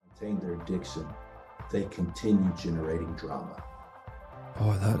maintain their addiction, they continue generating drama.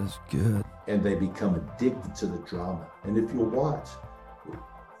 Oh, that is good. And they become addicted to the drama. And if you'll watch,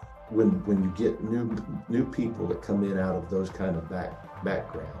 when you get new people that come in out of those kind of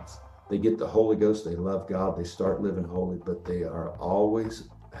backgrounds, they get the Holy Ghost, they love God, they start living holy, but they are always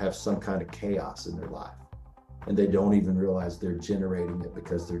have some kind of chaos in their life. And they don't even realize they're generating it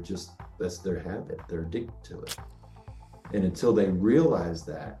because that's their habit. They're addicted to it. And until they realize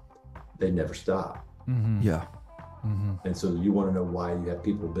that, they never stop. Mm-hmm. Yeah. Mm-hmm. And so you want to know why you have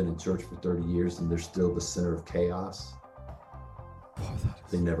people who've been in church for 30 years and they're still the center of chaos? Oh,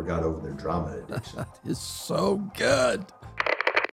 they never got over their drama addiction. That is so good.